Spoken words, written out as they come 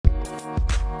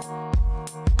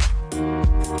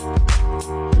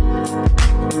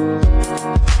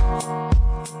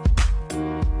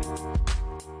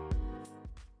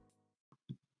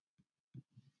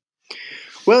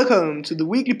Welcome to the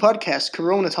weekly podcast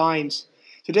Corona Times.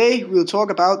 Today we'll talk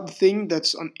about the thing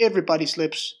that's on everybody's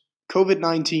lips,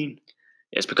 COVID-19.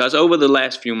 Yes, because over the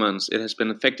last few months, it has been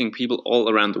affecting people all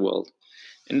around the world.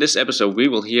 In this episode, we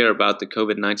will hear about the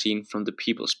COVID-19 from the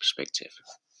people's perspective.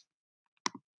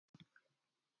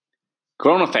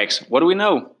 Corona facts. What do we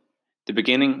know? The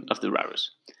beginning of the virus.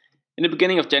 In the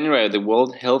beginning of January, the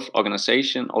World Health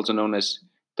Organization, also known as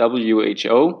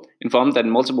WHO, informed that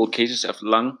multiple cases of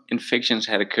lung infections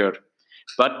had occurred,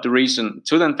 but the reason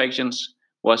to the infections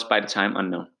was by the time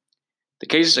unknown. The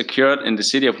cases occurred in the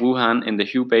city of Wuhan in the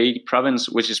Hubei province,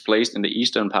 which is placed in the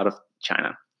eastern part of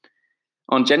China.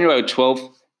 On January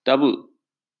 12th,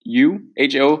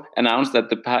 WHO announced that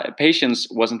the patient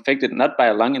was infected not by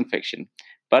a lung infection,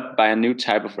 but by a new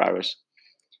type of virus.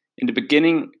 In the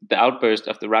beginning, the outburst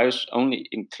of the virus only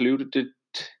included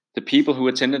the people who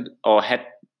attended or had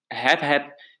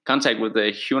contact with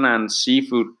the Hunan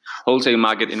seafood wholesale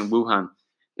market in Wuhan.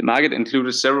 The market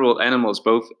included several animals,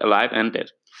 both alive and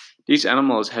dead. These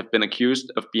animals have been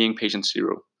accused of being patient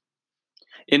zero.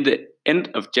 In the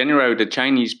end of January, the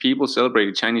Chinese people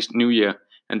celebrated Chinese New Year,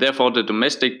 and therefore the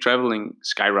domestic traveling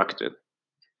skyrocketed,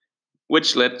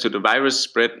 which led to the virus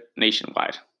spread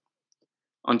nationwide.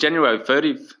 On January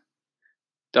 30th,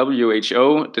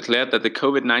 WHO declared that the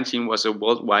COVID-19 was a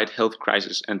worldwide health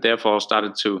crisis and therefore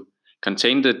started to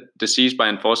contain the disease by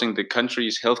enforcing the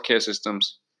country's healthcare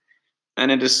systems. And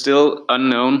it is still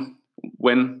unknown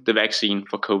when the vaccine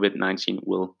for COVID-19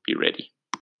 will be ready.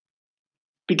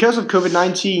 Because of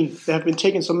COVID-19, there have been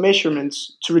taken some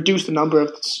measurements to reduce the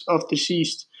number of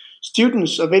deceased.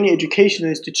 Students of any educational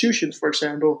institutions, for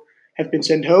example, have been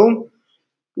sent home,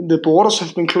 the borders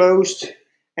have been closed,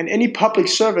 and any public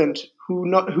servant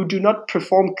who do not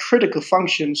perform critical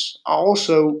functions are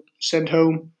also sent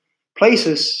home.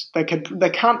 Places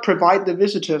that can't provide the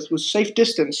visitors with safe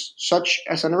distance, such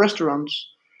as restaurants,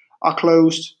 are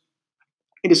closed.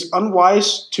 It is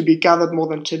unwise to be gathered more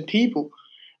than 10 people,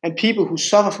 and people who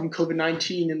suffer from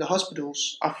COVID-19 in the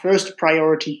hospitals are first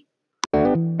priority.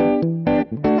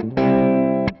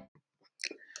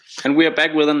 And we are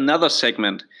back with another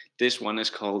segment. This one is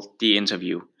called The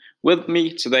Interview. With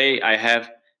me today, I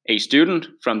have a student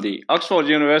from the Oxford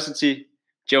University,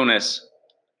 Jonas.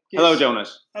 Yes. Hello,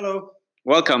 Jonas. Hello.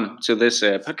 Welcome to this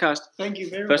podcast. Thank you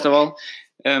very much. First of all,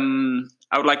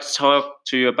 I would like to talk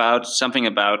to you about something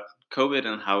about COVID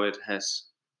and how it has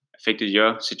affected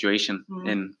your situation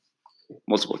in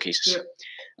multiple cases. Yeah.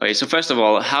 Okay, so first of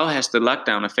all, how has the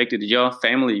lockdown affected your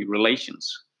family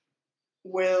relations?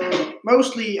 Well,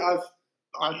 mostly I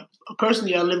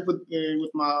personally live with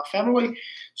my family,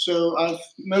 so I've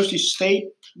mostly stayed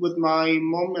with my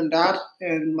mom and dad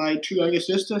and my two younger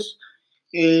sisters.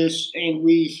 And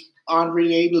we aren't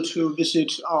really able to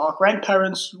visit our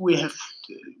grandparents. We have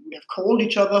called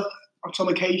each other on some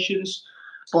occasions,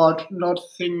 but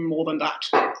nothing more than that.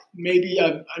 Maybe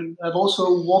I've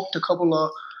also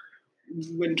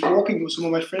went walking with some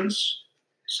of my friends,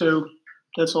 so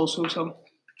that's also some.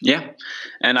 Yeah,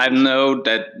 and I know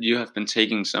that you have been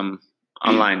taking some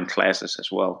online classes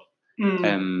as well.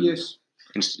 Yes.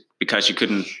 Because you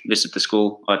couldn't visit the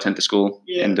school or attend the school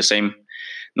Yeah. in the same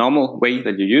normal way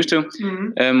that you used to.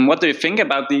 Mm-hmm. What do you think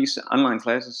about these online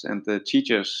classes and the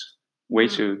teachers' way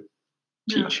to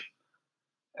teach?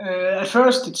 At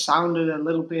first, it sounded a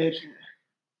little bit.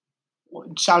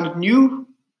 It sounded new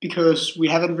because we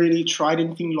haven't really tried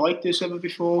anything like this ever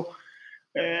before.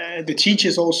 The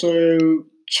teachers also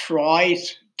tried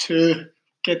to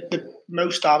get the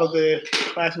most out of the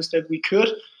classes that we could,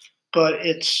 but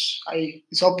it's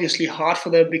obviously hard for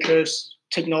them because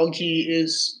technology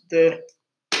is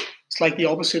like the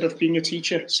opposite of being a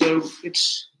teacher. So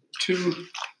it's two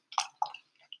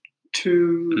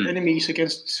enemies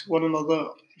against one another,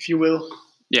 if you will.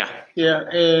 Yeah. Yeah.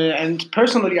 And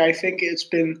personally, I think it's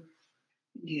been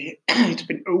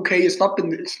okay. It's not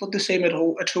the same at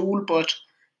all, but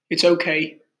it's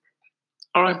okay.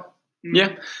 All right.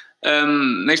 Yeah.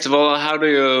 Next of all,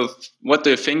 what do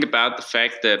you think about the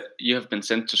fact that you have been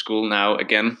sent to school now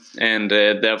again and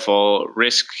therefore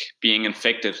risk being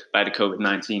infected by the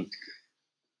COVID-19?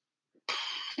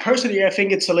 Personally, I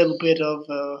think it's a little bit of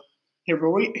a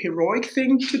heroic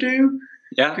thing to do.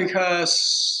 Yeah.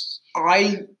 Because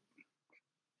I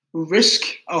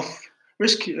risk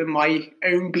my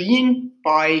own being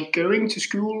by going to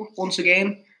school once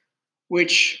again,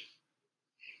 which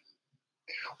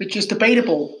is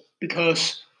debatable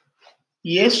because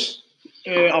yes,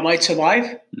 I might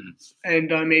survive,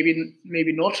 and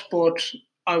maybe not, but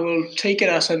I will take it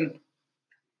as a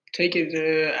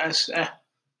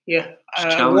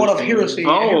word of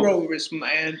heroism,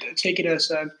 and take it as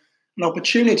an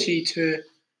opportunity to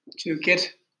to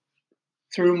get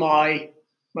through my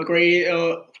grade,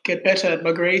 get better at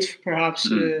my grades,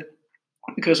 perhaps,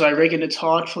 because I reckon it's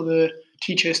hard for the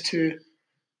teachers to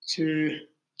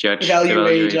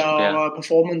evaluate our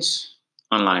performance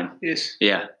online. Yes.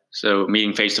 Yeah. So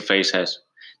meeting face to face has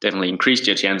definitely increased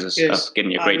your chances of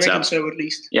getting your grades up. So at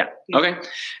least. Yeah. Okay.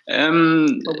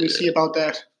 But we'll see about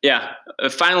that. Yeah.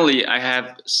 Finally, I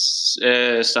have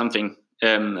something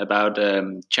about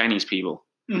Chinese people.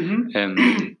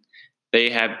 Mm-hmm. They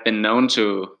have been known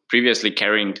to previously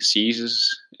carrying diseases,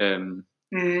 and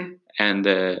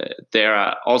they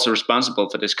are also responsible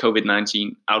for this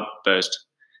COVID-19 outburst.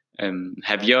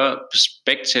 Have your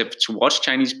perspective towards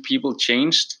Chinese people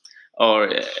changed, or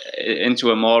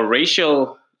into a more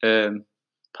racial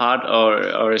part,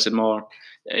 or is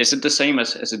it the same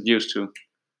as it used to?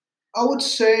 I would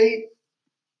say,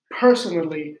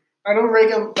 personally, I don't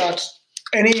reckon that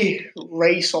any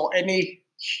race or any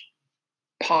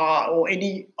part or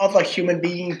any other human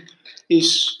being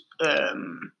is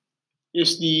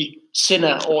the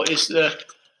sinner, or is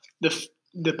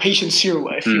the patient zero,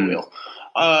 if you will.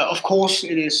 Of course,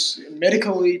 it is in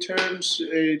medical terms.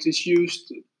 It is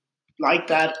used like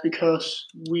that because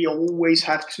we always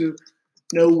have to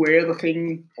know where the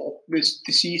thing or this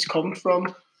disease comes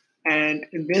from, and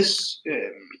in this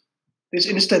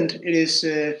instant, it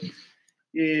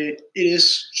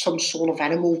is some sort of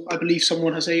animal. I believe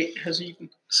someone has eaten.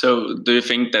 So, do you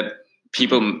think that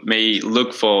people may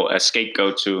look for a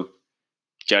scapegoat to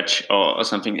judge or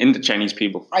something in the Chinese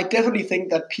people? I definitely think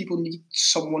that people need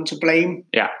someone to blame.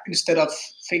 Yeah. Instead of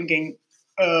thinking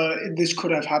this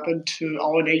could have happened to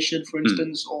our nation, for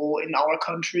instance, or in our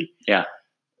country. Yeah.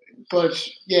 But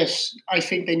yes, I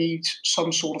think they need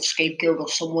some sort of scapegoat or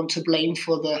someone to blame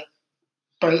for the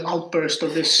outburst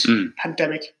of this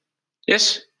pandemic.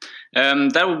 Yes.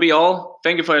 That would be all.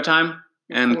 Thank you for your time,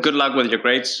 and good luck with your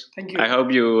grades. Thank you. I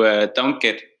hope you don't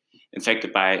get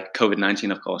infected by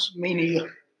COVID-19, of course. Me neither.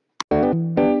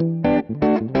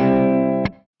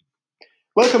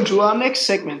 Welcome to our next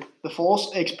segment, The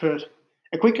False Expert.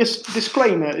 A quick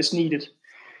disclaimer is needed.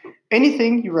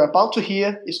 Anything you are about to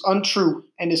hear is untrue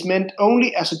and is meant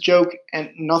only as a joke and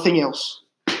nothing else.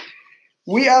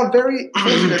 We are very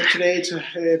fortunate today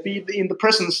to be in the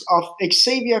presence of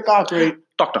Xavier Gargrave.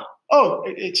 Doctor. Oh,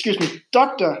 excuse me.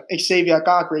 Dr. Xavier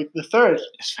Gargrave III.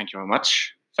 Yes, thank you very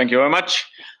much. Thank you very much.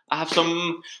 I have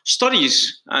some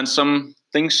studies and some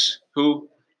things who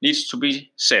needs to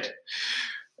be said.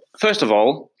 First of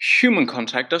all, human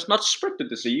contact does not spread the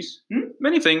disease.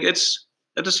 Many think it's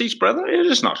a disease, brother. It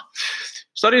is not.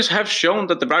 Studies have shown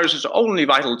that the virus is only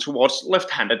vital towards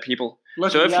left-handed people.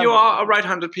 So if you are a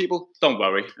right-handed people, don't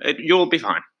worry. You'll be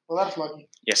fine. Well, that's lucky.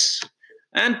 Yes.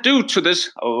 And due to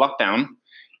this lockdown,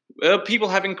 people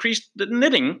have increased the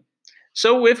knitting.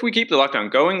 So if we keep the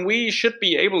lockdown going, we should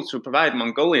be able to provide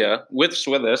Mongolia with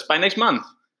sweaters by next month.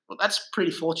 Well, that's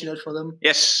pretty fortunate for them.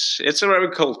 Yes, it's a very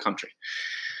cold country.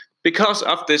 Because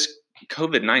of this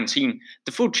COVID-19,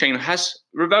 the food chain has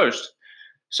reversed.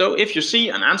 So if you see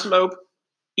an antelope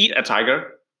eat a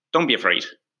tiger, don't be afraid.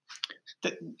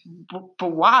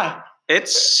 But why?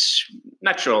 It's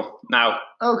natural now.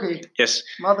 Okay. Yes.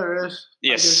 Mother Earth.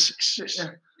 Yes.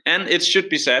 Yeah. And it should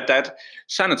be said that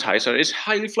sanitizer is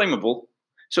highly flammable.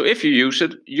 So if you use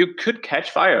it, you could catch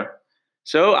fire.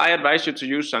 So I advise you to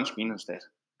use sunscreen instead.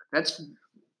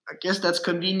 I guess that's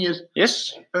convenient.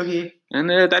 Yes. Okay. And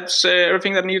that's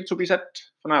everything that needed to be said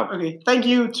for now. Okay. Thank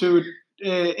you to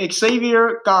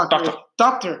Xavier Gargrave.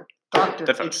 Doctor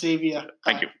Xavier.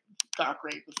 Thank you.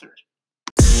 Gargrave III.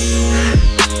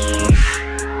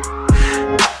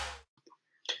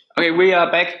 Okay, we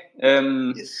are back.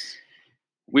 Yes.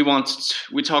 We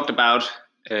talked about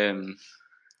the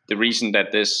reason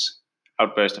that this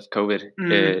outburst of COVID,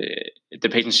 the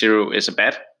patient zero, is a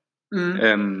bat.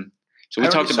 So we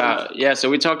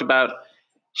talked about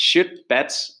should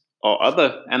bats or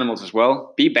other animals as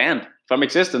well be banned from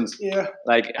existence? Yeah.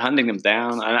 Like hunting them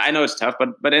down. I know it's tough,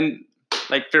 but in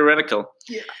like theoretical,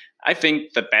 I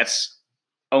think that bats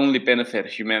only benefit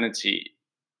humanity.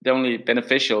 The only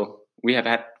beneficial we have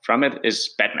had from it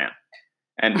is Batman,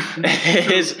 and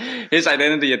his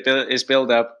identity is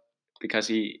built up because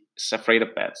he's afraid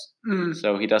of bats.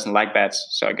 So he doesn't like bats.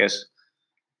 So I guess.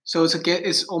 So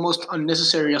it's almost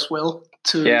unnecessary as well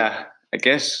to. Yeah, I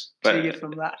guess. But, take it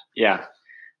from that. Yeah,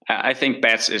 I think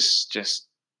bats is just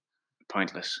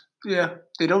pointless. Yeah,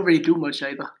 they don't really do much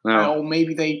either. No. Or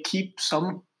maybe they keep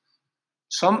some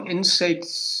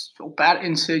insects or bad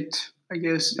insects, I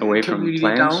guess, away from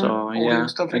plants down,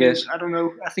 stuff. I guess. I don't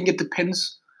know. I think it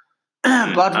depends.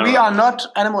 But we are not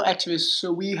animal activists,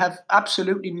 so we have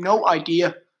absolutely no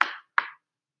idea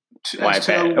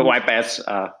why bats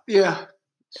are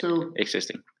so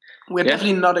existing. we're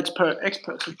definitely not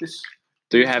experts at this.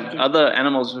 Do you have other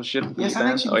animals who should be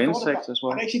banned, or insects as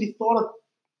well? I actually thought of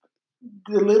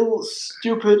the little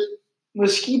stupid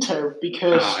mosquito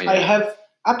because I have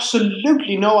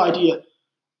absolutely no idea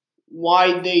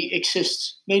why they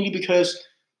exist. Mainly because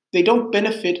they don't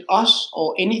benefit us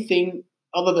or anything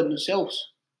other than themselves.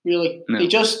 Really, they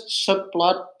just suck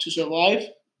blood to survive.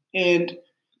 And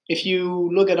if you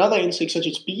look at other insects such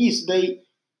as bees, they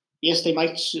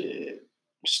might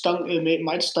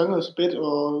might stung us a bit,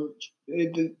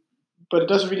 but it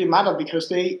doesn't really matter because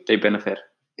they benefit.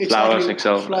 Exactly,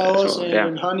 flowers well,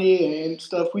 and honey and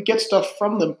stuff. We get stuff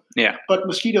from them. Yeah. But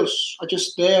mosquitoes are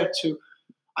just there to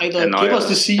either give us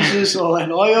diseases or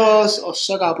annoy us or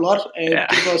suck our blood and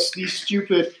give us these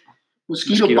stupid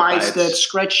mosquito bites that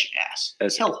scratch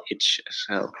as hell. Itch as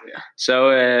hell. Yeah.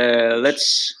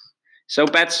 So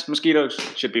bats, mosquitoes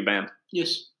should be banned.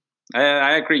 Yes.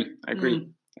 I agree.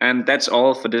 And that's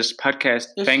all for this podcast.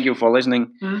 Yes. Thank you for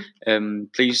listening.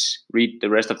 Please read the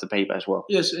rest of the paper as well.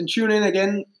 Yes, and tune in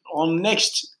again on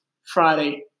next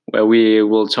Friday, where we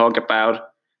will talk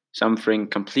about something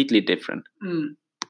completely different.